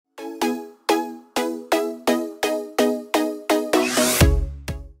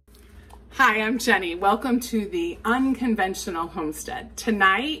Hi, I'm Jenny. Welcome to the Unconventional Homestead.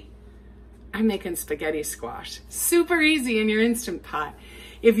 Tonight, I'm making spaghetti squash. Super easy in your Instant Pot.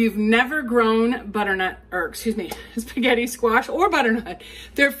 If you've never grown spaghetti squash or butternut,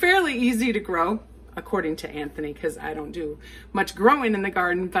 they're fairly easy to grow, according to Anthony, because I don't do much growing in the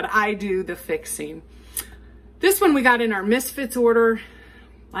garden, but I do the fixing. This one we got in our Misfits order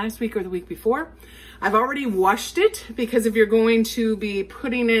last week or the week before. I've already washed it because if you're going to be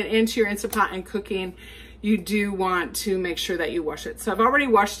putting it into your Instant Pot and cooking, you do want to make sure that you wash it. So I've already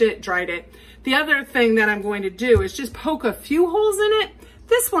washed it, dried it. The other thing that I'm going to do is just poke a few holes in it.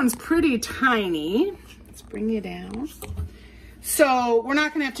 This one's pretty tiny. Let's bring it down. So we're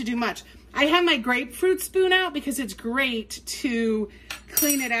not gonna have to do much. I have my grapefruit spoon out because it's great to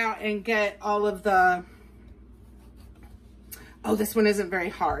clean it out and get all of the, oh, this one isn't very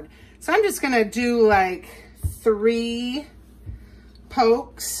hard. So I'm just gonna do like 3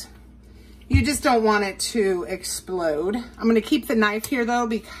 pokes. You just don't want it to explode. I'm gonna keep the knife here though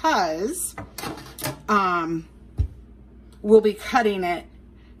because we'll be cutting it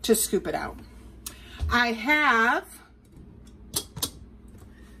to scoop it out. I have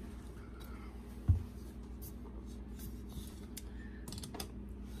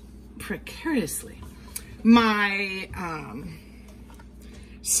precariously my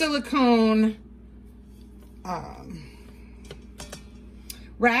silicone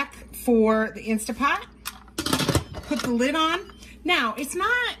rack for the Instantpot. Put the lid on. Now, it's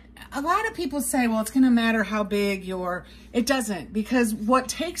not, a lot of people say, well, it's gonna matter how big your, it doesn't, because what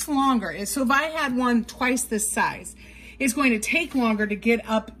takes longer is, so if I had one twice this size, it's going to take longer to get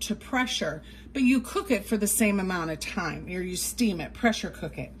up to pressure, but you cook it for the same amount of time, or you steam it, pressure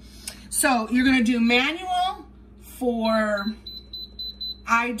cook it. So you're gonna do manual for,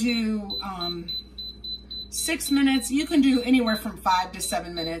 I do 6 minutes. You can do anywhere from 5 to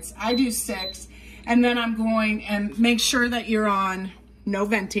 7 minutes. I do 6, and then I'm going and make sure that you're on no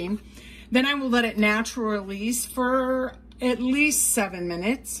venting. Then I will let it natural release for at least 7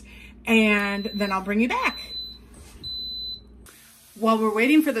 minutes, and then I'll bring you back. While we're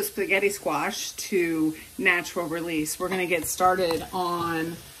waiting for the spaghetti squash to natural release, we're gonna get started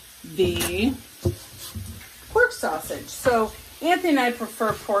on the pork sausage. So Anthony and I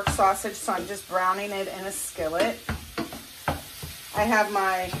prefer pork sausage, so I'm just browning it in a skillet. I have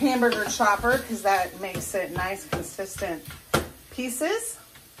my hamburger chopper because that makes it nice, consistent pieces.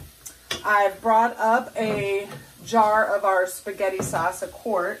 I've brought up a jar of our spaghetti sauce, a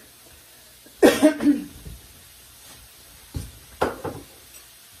quart. I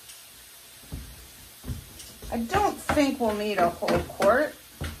don't think we'll need a whole quart,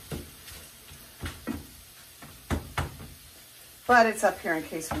 but it's up here in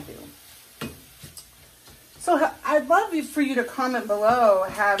case we do. So I'd love for you to comment below,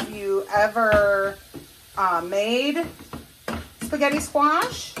 have you ever made spaghetti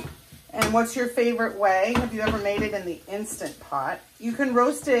squash? And what's your favorite way? Have you ever made it in the Instant Pot? You can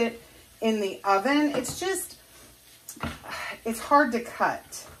roast it in the oven. It's just, it's hard to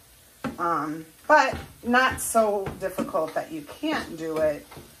cut, but not so difficult that you can't do it.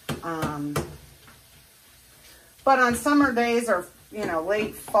 But on summer days or, you know,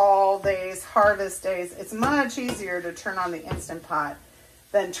 late fall days, harvest days, it's much easier to turn on the Instant Pot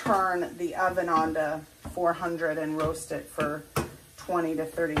than turn the oven on to 400 and roast it for 20 to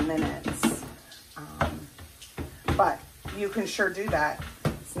 30 minutes. But you can sure do that.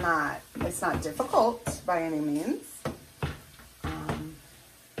 It's not difficult by any means.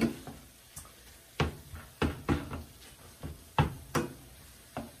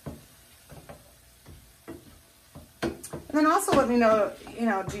 And then also let me know, you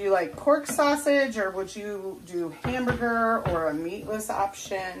know, do you like pork sausage or would you do hamburger or a meatless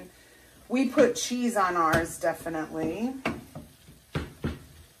option? We put cheese on ours, definitely.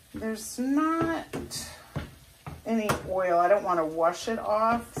 There's not any oil. I don't want to wash it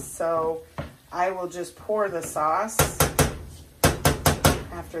off, so I will just pour the sauce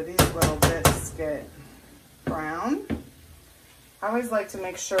after these little bits get brown. I always like to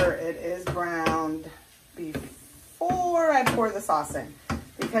make sure it is browned before I pour the sauce in,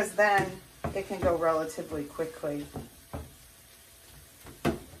 because then it can go relatively quickly.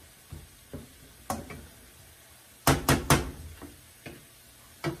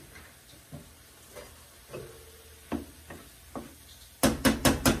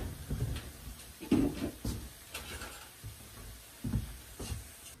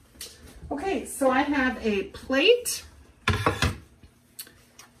 Okay, so I have a plate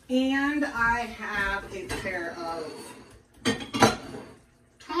and I have a pair of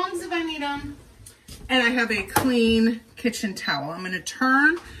tongs if I need them, and I have a clean kitchen towel. I'm going to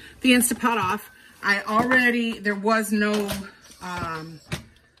turn the Instantpot off. There was no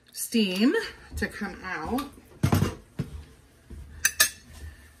steam to come out.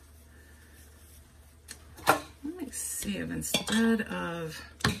 Let me see if instead of,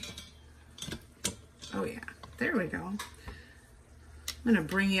 oh yeah, there we go. I'm gonna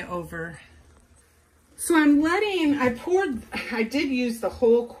bring you over. So I did use the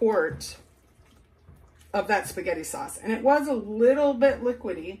whole quart of that spaghetti sauce, and it was a little bit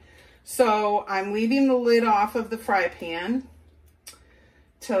liquidy. So I'm leaving the lid off of the fry pan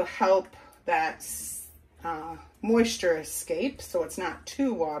to help that moisture escape, so it's not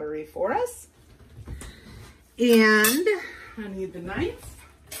too watery for us. And I need the knife.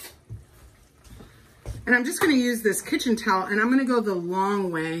 And I'm just going to use this kitchen towel, and I'm going to go the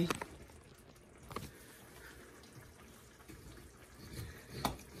long way.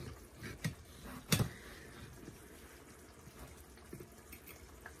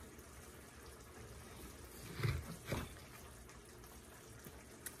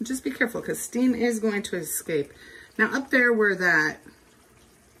 Just be careful because steam is going to escape. Now up there where that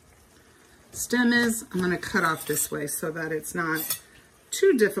stem is, I'm going to cut off this way so that it's not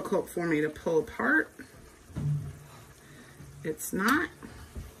too difficult for me to pull apart. It's not.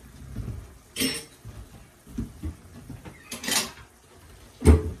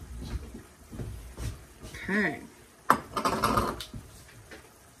 Okay.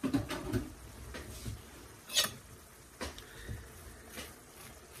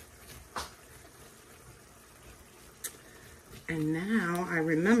 And now I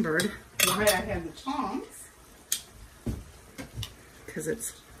remembered why I had the tongs, because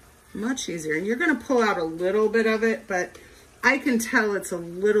it's much easier. And you're going to pull out a little bit of it, but I can tell it's a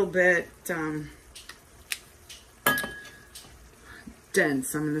little bit dense,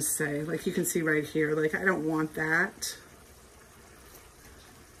 I'm going to say. Like you can see right here, like I don't want that.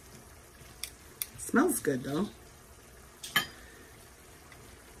 It smells good though.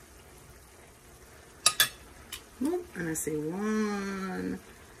 And I see one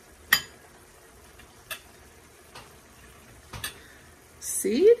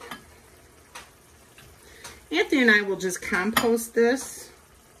seed. Anthony and I will just compost this.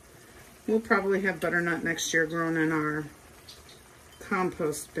 We'll probably have butternut next year grown in our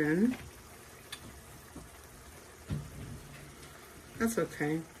compost bin. That's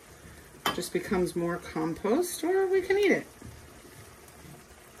okay. It just becomes more compost, or we can eat it.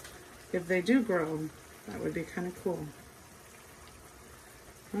 If they do grow. That would be kind of cool.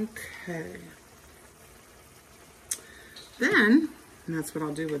 Okay. Then, and that's what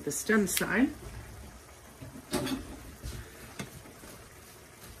I'll do with the stem side.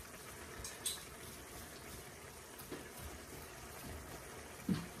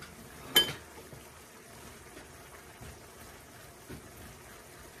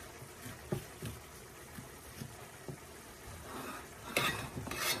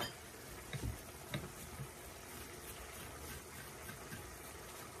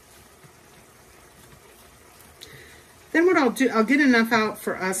 Then what I'll do, I'll get enough out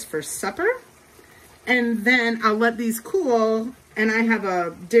for us for supper, and then I'll let these cool, and I have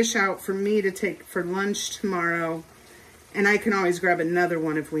a dish out for me to take for lunch tomorrow, and I can always grab another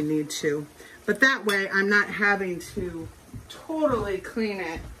one if we need to. But that way I'm not having to totally clean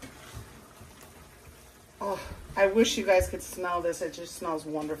it. Oh, I wish you guys could smell this. It just smells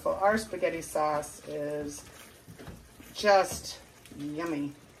wonderful. Our spaghetti sauce is just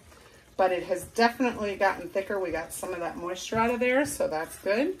yummy. But it has definitely gotten thicker. We got some of that moisture out of there, so that's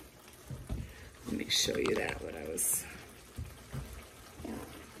good. Let me show you that, what I was, yeah.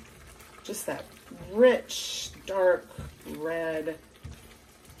 Just that rich, dark red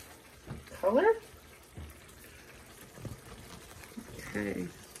color. Okay.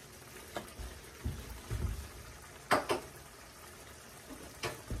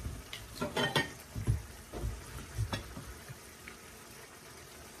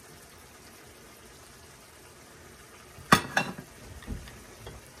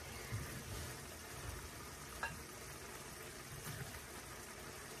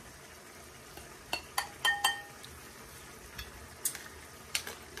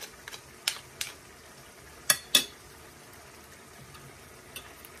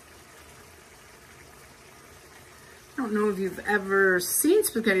 I don't know if you've ever seen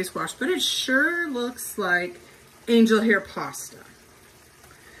spaghetti squash, but it sure looks like angel hair pasta.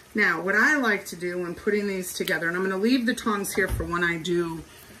 Now, what I like to do when putting these together, and I'm going to leave the tongs here for when I do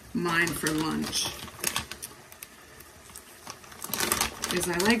mine for lunch, is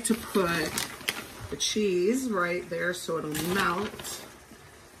I like to put the cheese right there so it'll melt,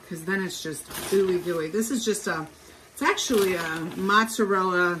 because then it's just gooey gooey. This is just it's It's actually a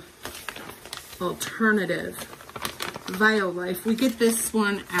mozzarella alternative, Violife. We get this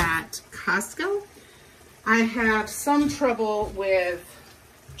one at Costco. I have some trouble with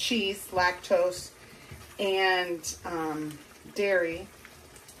cheese, lactose, and dairy.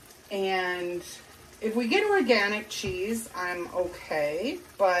 And if we get organic cheese, I'm okay.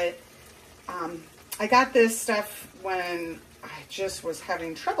 But I got this stuff when I just was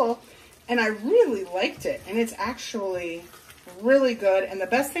having trouble, and I really liked it. And it's actually really good. And the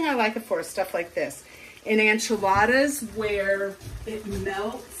best thing I like it for is stuff like this. In enchiladas, where it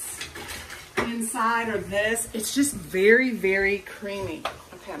melts inside, or this, it's just very, very creamy.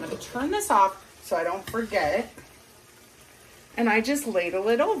 Okay, I'm gonna turn this off so I don't forget. And I just ladle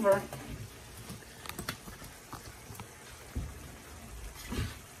it over.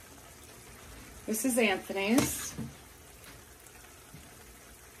 This is Anthony's.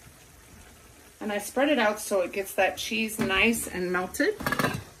 And I spread it out so it gets that cheese nice and melted.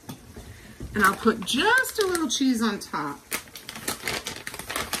 And I'll put just a little cheese on top.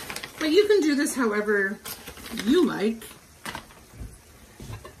 But you can do this however you like.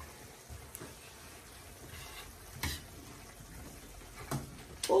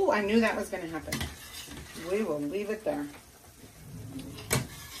 Oh, I knew that was going to happen. We will leave it there.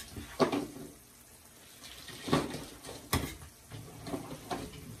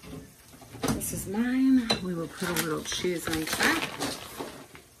 This is mine. We will put a little cheese on top.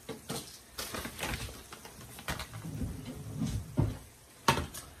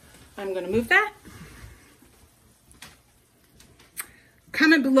 I'm going to move that.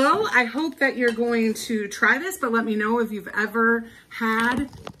 Comment below. I hope that you're going to try this, but let me know if you've ever had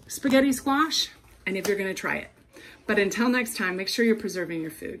spaghetti squash and if you're going to try it. But until next time, make sure you're preserving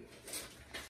your food.